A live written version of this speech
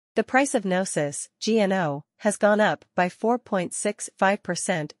The price of Gnosis, GNO, has gone up by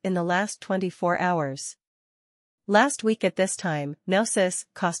 4.65% in the last 24 hours. Last week at this time, Gnosis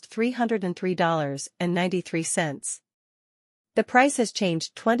cost $303.93. The price has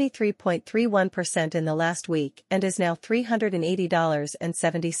changed 23.31% in the last week and is now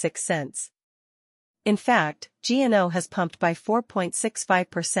 $380.76. In fact, GNO has pumped by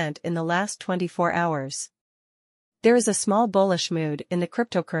 4.65% in the last 24 hours. There is a small bullish mood in the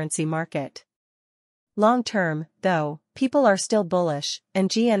cryptocurrency market. Long-term, though, people are still bullish, and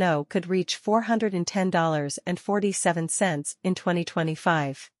GNO could reach $410.47 in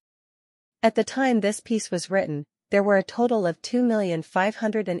 2025. At the time this piece was written, there were a total of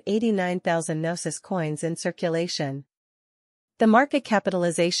 2,589,000 Gnosis coins in circulation. The market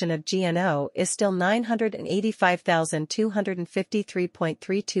capitalization of GNO is still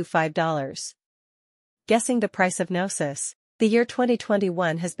 $985,253.325. Guessing the price of Gnosis. The year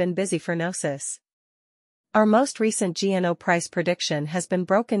 2021 has been busy for Gnosis. Our most recent GNO price prediction has been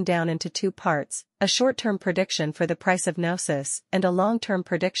broken down into two parts, a short-term prediction for the price of Gnosis and a long-term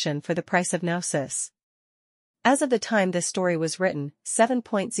prediction for the price of Gnosis. As of the time this story was written,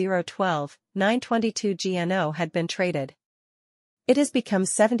 7.012,922 GNO had been traded. It has become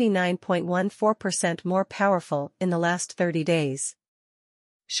 79.14% more powerful in the last 30 days.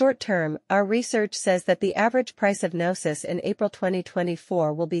 Short-term, our research says that the average price of Gnosis in April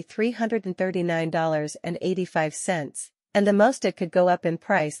 2024 will be $339.85, and the most it could go up in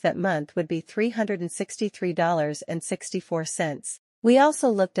price that month would be $363.64. We also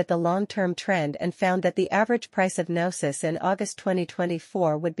looked at the long-term trend and found that the average price of Gnosis in August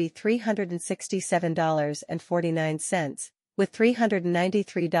 2024 would be $367.49, with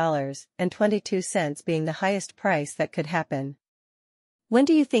 $393.22 being the highest price that could happen. When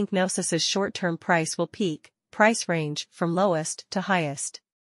do you think Gnosis's short-term price will peak? Price range from lowest to highest.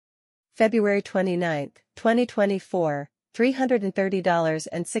 February 29, 2024,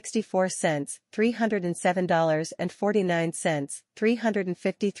 $330.64, $307.49,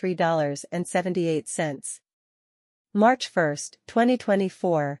 $353.78. March 1,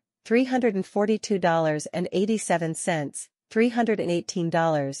 2024, $342.87,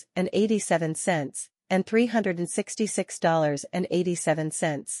 $318.87, and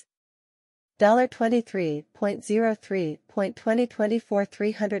 $366.87. $23.03.2024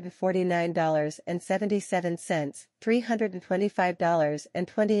 $349.77,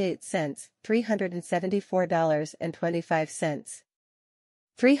 $325.28, $374.25.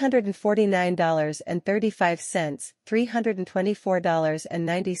 $349.35,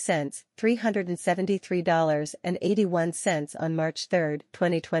 $324.90, $373.81 on March 3,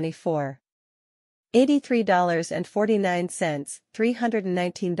 2024. $83.49,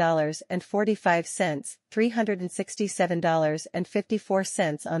 $319.45,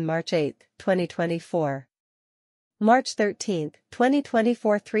 $367.54 on March 8, 2024. March 13,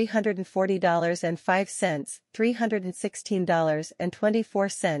 2024 $340.05,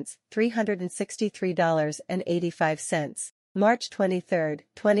 $316.24, $363.85. March 23,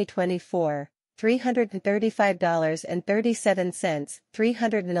 2024. $335.37,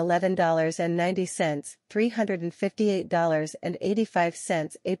 $311.90,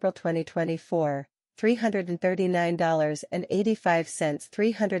 $358.85. April 2024. $339.85,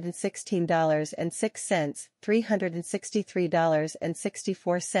 $316.06,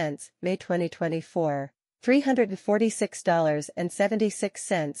 $363.64. May 2024.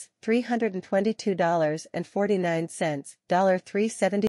 $346.76, $322.49, $370.